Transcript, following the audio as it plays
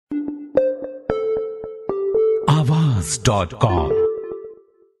Awaaz.com.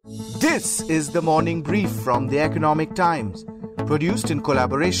 This is the morning brief from the Economic Times, produced in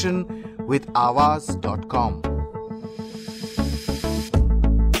collaboration with Awaaz.com.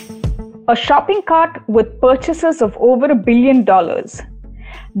 A shopping cart with purchases of over $1 billion.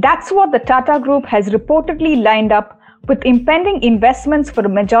 That's what the Tata Group has reportedly lined up with impending investments for a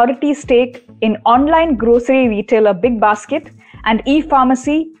majority stake in online grocery retailer Big Basket and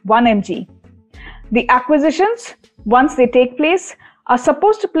e-pharmacy 1mg. The acquisitions, once they take place, are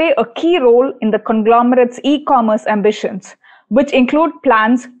supposed to play a key role in the conglomerate's e-commerce ambitions, which include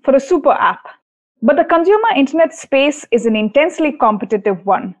plans for a super app. But the consumer internet space is an intensely competitive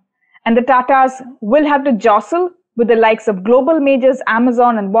one, and the Tatas will have to jostle with the likes of global majors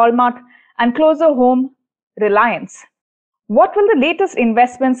Amazon and Walmart and closer home, Reliance. What will the latest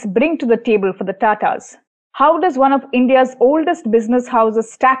investments bring to the table for the Tatas? How does one of India's oldest business houses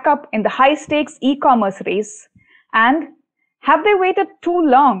stack up in the high-stakes e-commerce race? And have they waited too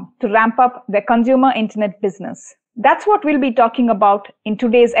long to ramp up their consumer internet business? That's what we'll be talking about in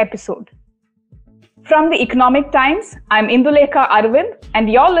today's episode. From the Economic Times, I'm Indulekha Arvind,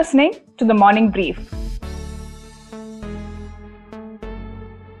 and you're listening to the Morning Brief.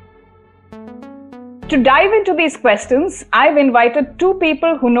 To dive into these questions, I've invited two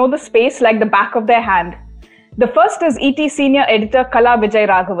people who know the space like the back of their hand. The first is ET Senior Editor Kala Vijay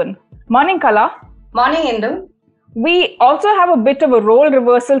Raghavan. Morning, Kala. Morning, Indu. We also have a bit of a role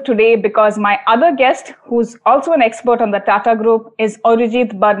reversal today because my other guest, who's also an expert on the Tata Group, is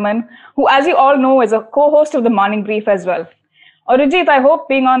Arijit Burman, who, as you all know, is a co-host of the Morning Brief as well. Arijit, I hope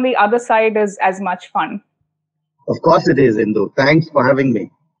being on the other side is as much fun. Of course it is, Indu. Thanks for having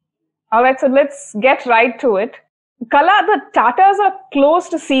me. All right, so let's get right to it. Kala, the Tatas are close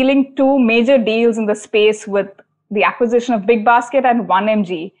to sealing two major deals in the space with the acquisition of Big Basket and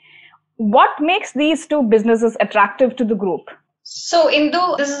 1mg. What makes these two businesses attractive to the group? So,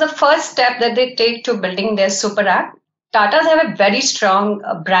 Indu, this is the first step that they take to building their super app. Tatas have a very strong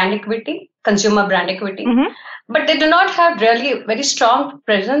brand equity, consumer brand equity, but they do not have really very strong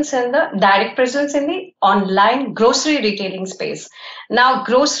presence in the direct presence in the online grocery retailing space. Now,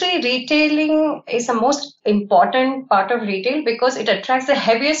 grocery retailing is the most important part of retail because it attracts the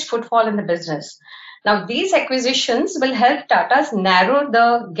heaviest footfall in the business. Now, these acquisitions will help Tatas narrow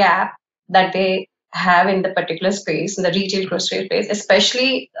the gap that they have in the particular space, in the retail grocery space,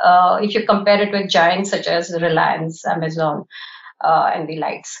 especially if you compare it with giants such as Reliance, Amazon, and the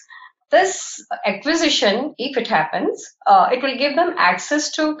likes. This acquisition, if it happens, it will give them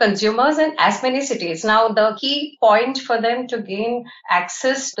access to consumers in as many cities. Now, the key point for them to gain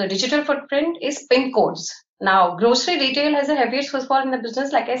access to the digital footprint is PIN codes. Now, grocery retail has the heaviest footfall in the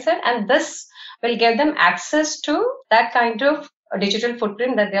business, like I said, and this will give them access to that kind of digital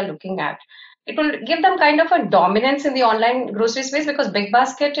footprint that they are looking at. It will give them kind of a dominance in the online grocery space because Big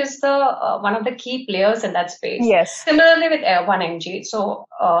Basket is the one of the key players in that space. Yes. Similarly with 1mg, so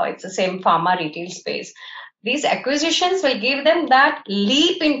it's the same pharma retail space. These acquisitions will give them that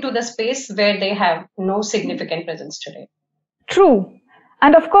leap into the space where they have no significant presence today. True.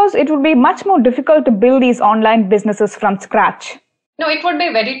 And of course, it would be much more difficult to build these online businesses from scratch. No, it would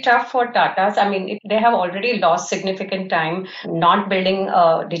be very tough for Tatas. I mean, they have already lost significant time not building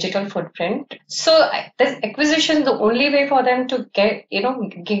a digital footprint. So this acquisition is the only way for them to get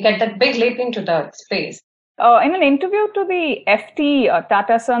that big leap into the space. In an interview to the FT,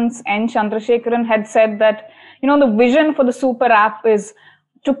 Tata Sons N. Chandrasekaran had said that, the vision for the super app is,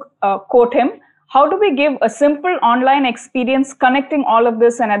 to quote him, how do we give a simple online experience connecting all of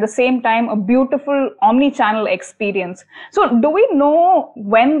this and at the same time a beautiful omni-channel experience? So do we know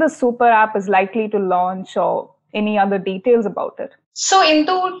when the super app is likely to launch or any other details about it? So,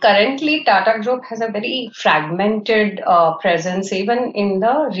 Indu, currently Tata Group has a very fragmented presence even in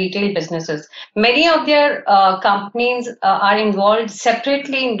the retail businesses. Many of their companies are involved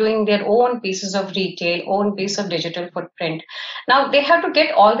separately in doing their own pieces of retail, own piece of digital footprint. Now, they have to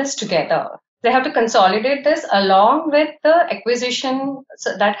get all this together. They have to consolidate this along with the acquisition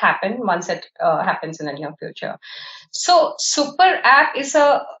that happen once it happens in the near future. So, super app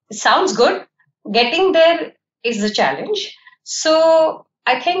sounds good. Getting there is the challenge. So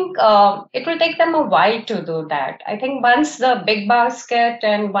I think it will take them a while to do that. I think once the Big Basket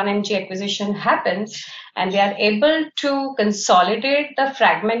and 1mg acquisition happens and they are able to consolidate the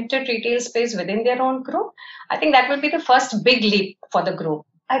fragmented retail space within their own group, I think that will be the first big leap for the group.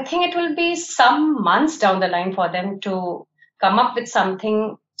 I think it will be some months down the line for them to come up with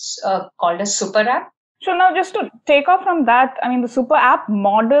something called a super app. So now just to take off from that, I mean, the super app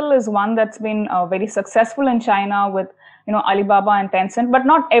model is one that's been very successful in China with, Alibaba and Tencent, but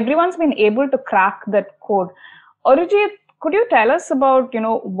not everyone's been able to crack that code. Arijit, could you tell us about,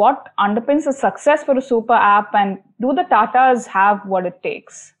 what underpins the success for a super app, and do the Tatas have what it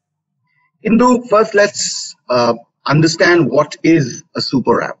takes? Indu, first let's understand what is a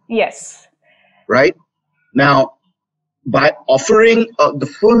super app, Yes. right? Now, by offering the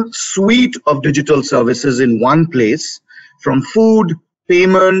full suite of digital services in one place, from food,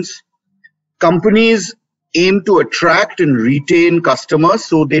 payments, companies aim to attract and retain customers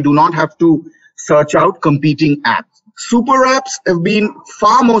so they do not have to search out competing apps. Super apps have been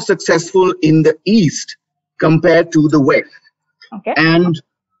far more successful in the East compared to the West. Okay. And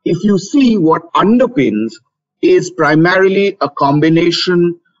if you see what underpins is primarily a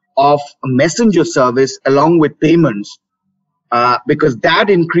combination of a messenger service along with payments, because that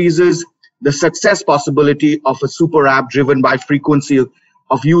increases the success possibility of a super app driven by frequency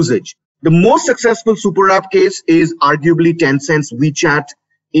of usage. The most successful super app case is arguably Tencent's WeChat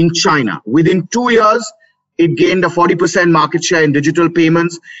in China. Within 2 years, it gained a 40% market share in digital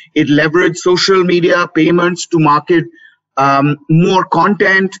payments. It leveraged social media payments to market more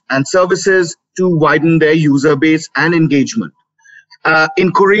content and services to widen their user base and engagement.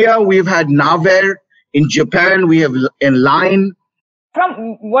 In Korea, we've had Naver. In Japan, we have Line.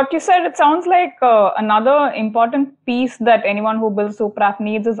 From what you said, it sounds like another important piece that anyone who builds super app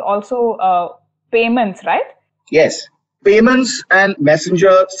needs is also payments, right? Yes. Payments and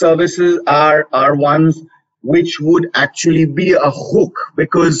messenger services are ones which would actually be a hook,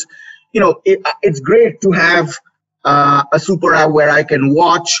 because it's great to have a super app where I can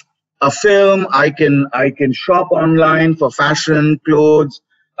watch a film, I can shop online for fashion, clothes,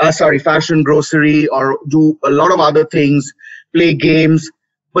 fashion, grocery, or do a lot of other things, play games.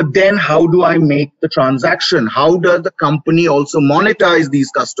 But then how do I make the transaction? How does the company also monetize these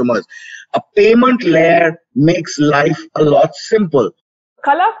customers? A payment layer makes life a lot simple.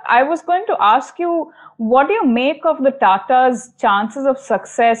 Kala, I was going to ask you, what do you make of the Tata's chances of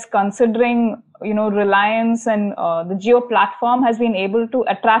success, considering Reliance and the Jio platform has been able to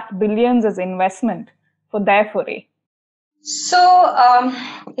attract billions as investment for their foray? So,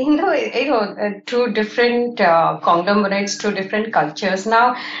 two different conglomerates, two different cultures.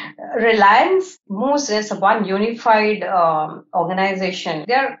 Now, Reliance moves as one unified organization.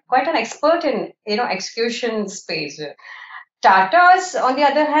 They are quite an expert in, execution space. Tata's, on the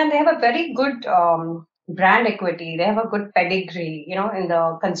other hand, they have a very good brand equity. They have a good pedigree, in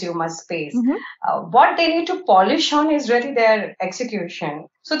the consumer space. What they need to polish on is really their execution.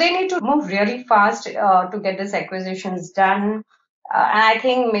 So they need to move really fast to get these acquisitions done. And I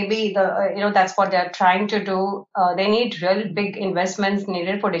think maybe that's what they're trying to do. They need real big investments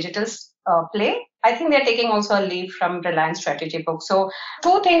needed for digital play. I think they're taking also a leaf from Reliance strategy book. So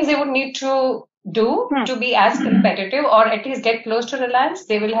two things they would need to do to be as competitive, or at least get close to Reliance.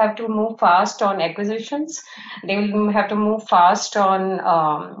 They will have to move fast on acquisitions. They will have to move fast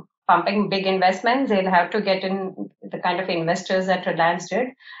on pumping big investments. They'll have to get in the kind of investors that Reliance did.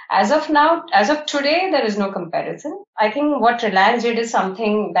 As of now, as of today, there is no comparison. I think what Reliance did is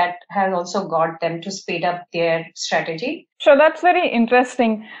something that has also got them to speed up their strategy. Sure, that's very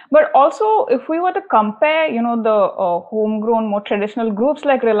interesting. But also, if we were to compare, the homegrown, more traditional groups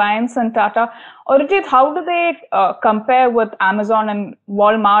like Reliance and Tata, Arijit, how do they compare with Amazon and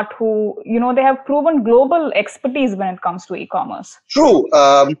Walmart, who, they have proven global expertise when it comes to e-commerce? True.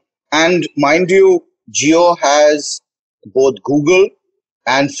 And mind you, Jio has both Google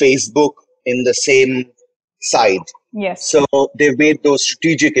and Facebook in the same side. Yes. So they've made those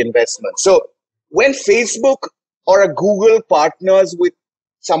strategic investments. So when Facebook or a Google partners with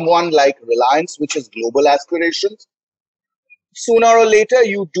someone like Reliance, which has global aspirations, sooner or later,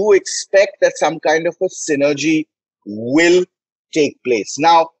 you do expect that some kind of a synergy will take place.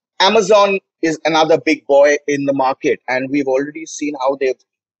 Now, Amazon is another big boy in the market, and we've already seen how they've,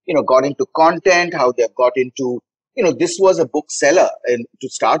 got into content, how they've got into, this was a bookseller to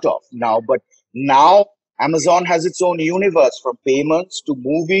start off now, but now Amazon has its own universe, from payments to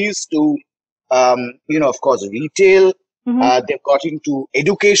movies to, of course, retail. They've got into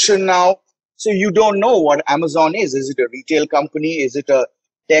education now. So you don't know what Amazon is. Is it a retail company? Is it a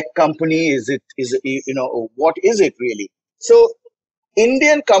tech company? Is it, what is it really? So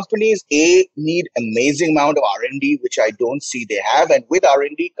Indian companies, need amazing amount of R&D, which I don't see they have. And with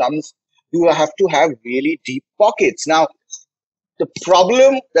R&D comes, you have to have really deep pockets. Now, the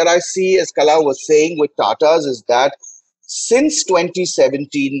problem that I see, as Kala was saying, with Tata's is that since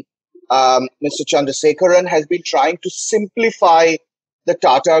 2017, Mr. Chandrasekaran has been trying to simplify the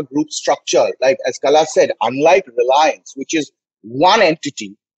Tata Group structure. Like, as Kala said, unlike Reliance, which is one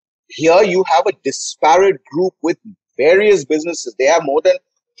entity, here you have a disparate group with various businesses. They have more than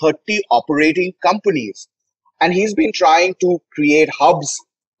 30 operating companies. and he's been trying to create hubs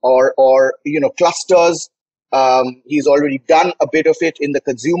or clusters. He's already done a bit of it in the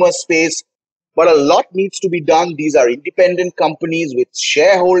consumer space, but a lot needs to be done. These are independent companies with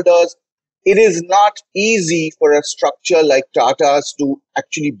shareholders. It is not easy for a structure like Tata's to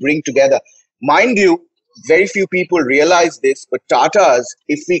actually bring together. Mind you, very few people realize this, but Tata's,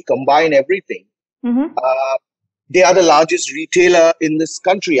 if we combine everything, uh, they are the largest retailer in this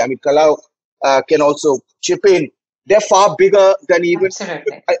country. I mean, Kalau can also chip in. They're far bigger than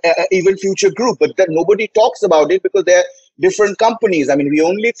Absolutely. even Future Group, but then nobody talks about it because they're different companies. I mean, we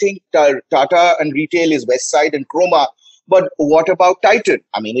only think Tata and retail is Westside and Chroma, but what about Titan?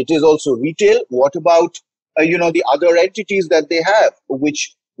 I mean, it is also retail. What about the other entities that they have,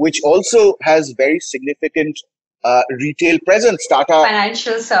 which also has very significant retail presence? Tata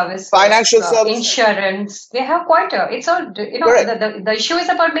Financial services, Financial Services, insurance, they have quite a, it's all, correct? the issue is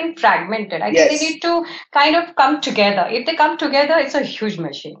about being fragmented. I think they Yes. need to kind of come together. If they come together, it's a huge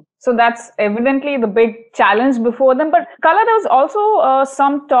machine. So that's evidently the big challenge before them. But Kala, there was also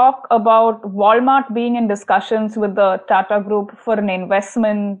some talk about Walmart being in discussions with the Tata Group for an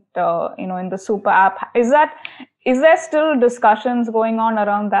investment, in the super app. Is there still discussions going on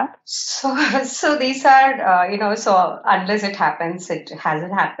around that? So these are, so unless it happens, it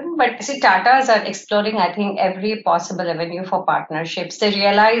hasn't happened. But see, Tatas are exploring, I think, every possible avenue for partnerships. They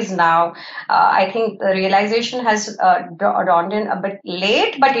realize now, I think the realization has dawned in a bit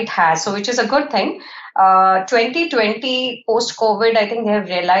late, but it has, so which is a good thing. 2020, post-COVID, I think they have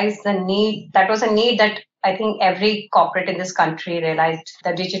realized the need, that was a need that I think every corporate in this country realized,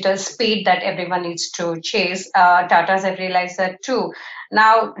 the digital speed that everyone needs to chase. Tatas have realized that too.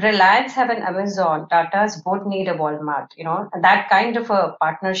 Now, Reliance have an Amazon. Tatas would need a Walmart, that kind of a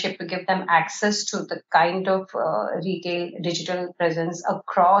partnership to give them access to the kind of retail digital presence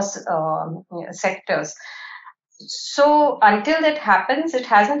across sectors. So until that happens, it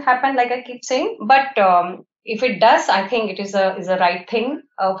hasn't happened, like I keep saying. But if it does, I think it is a right thing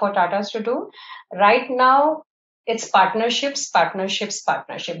for Tatas to do. Right now, it's partnership.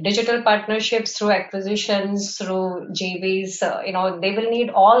 Digital partnerships through acquisitions, through JVs. They will need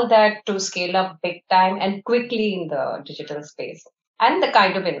all that to scale up big time and quickly in the digital space. And the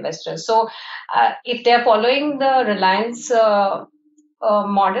kind of investors. So, if they are following the Reliance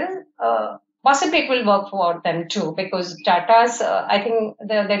model, possibly it will work for them too, because Tata's, I think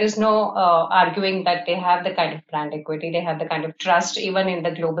there is no arguing that they have the kind of brand equity, they have the kind of trust even in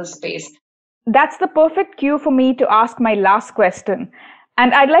the global space. That's the perfect cue for me to ask my last question.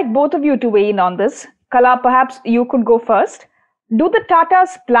 And I'd like both of you to weigh in on this. Kala, perhaps you could go first. Do the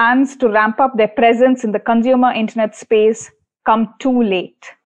Tata's plans to ramp up their presence in the consumer internet space come too late?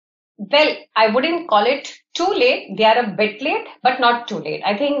 Well, I wouldn't call it too late. They are a bit late, but not too late.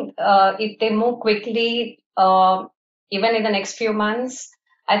 I think if they move quickly, even in the next few months,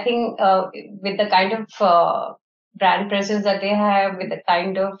 I think with the kind of brand presence that they have, with the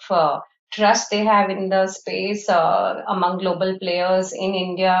kind of trust they have in the space among global players in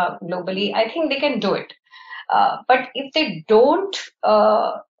India, globally, I think they can do it. But if they don't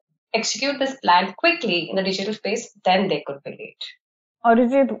execute this plan quickly in the digital space, then they could be late.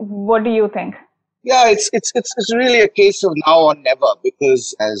 Arijit, what do you think? Yeah, it's really a case of now or never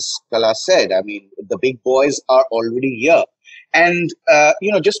because, as Kala said, I mean, the big boys are already here. And,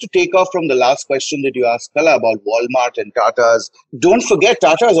 just to take off from the last question that you asked, Kala, about Walmart and Tata's, don't forget,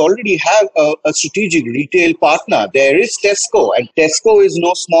 Tata's already have a strategic retail partner. There is Tesco, and Tesco is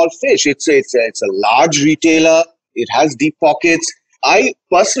no small fish. It's a large retailer. It has deep pockets. I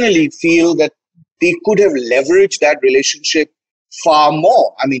personally feel that they could have leveraged that relationship far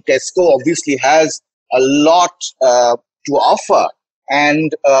more. I mean, Tesco obviously has a lot to offer,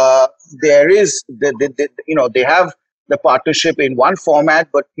 and there is they have the partnership in one format,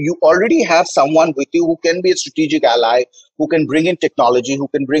 but you already have someone with you who can be a strategic ally, who can bring in technology, who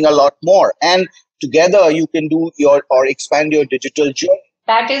can bring a lot more, and together you can do or expand your digital journey.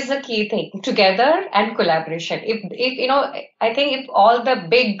 That is the key thing, together and collaboration. If I think if all the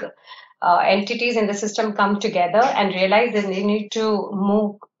big entities in the system come together and realize that they need to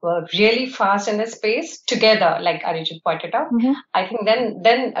move really fast in the space together, like Arijit pointed out, I think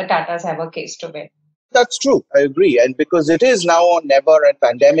then Tatas have a case to win. That's true. I agree. And because it is now or never, and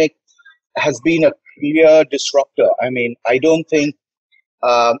pandemic has been a clear disruptor. I mean, I don't think,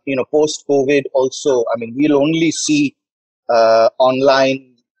 post COVID also, I mean, we'll only see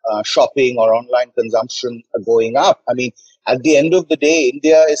online shopping or online consumption going up. I mean, at the end of the day,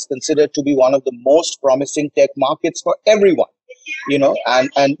 India is considered to be one of the most promising tech markets for everyone,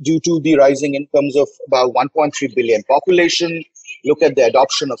 and due to the rising incomes of about 1.3 billion population, look at the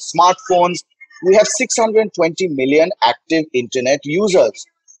adoption of smartphones. we have 620 million active internet users.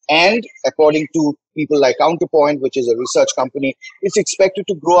 And according to people like Counterpoint, which is a research company, it's expected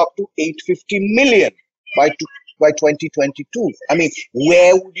to grow up to 850 million by 2022. I mean,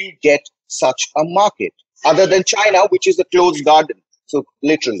 where would you get such a market other than China, which is a closed garden? So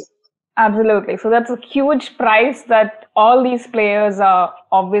literally. Absolutely. So that's a huge price that all these players are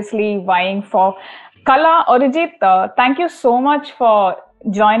obviously vying for. Kala, Arijit, thank you so much for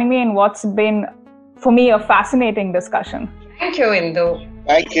joining me in what's been, for me, a fascinating discussion. Thank you, Indu.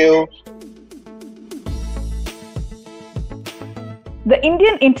 Thank you. The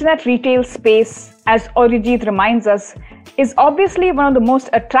Indian internet retail space, as Arijit reminds us, is obviously one of the most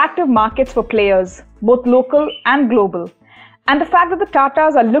attractive markets for players, both local and global. And the fact that the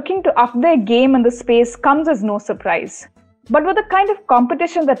Tatas are looking to up their game in the space comes as no surprise. But with the kind of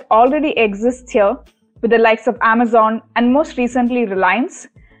competition that already exists here, with the likes of Amazon and most recently Reliance,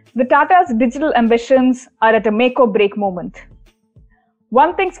 the Tatas' digital ambitions are at a make or break moment.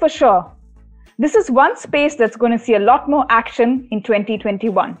 One thing's for sure, this is one space that's going to see a lot more action in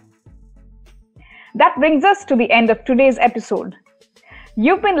 2021. That brings us to the end of today's episode.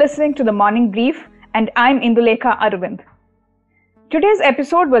 You've been listening to The Morning Brief, and I'm Indulekha Arvind. Today's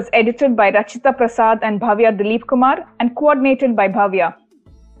episode was edited by Rachita Prasad and Bhavya Dilip Kumar and coordinated by Bhavya.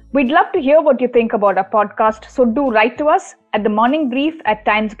 We'd love to hear what you think about our podcast, so do write to us at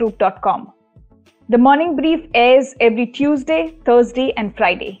themorningbrief@timesgroup.com. The Morning Brief airs every Tuesday, Thursday, and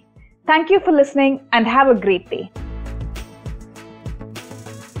Friday. Thank you for listening and have a great day.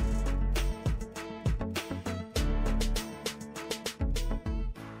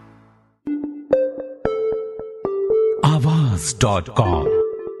 Avaz.com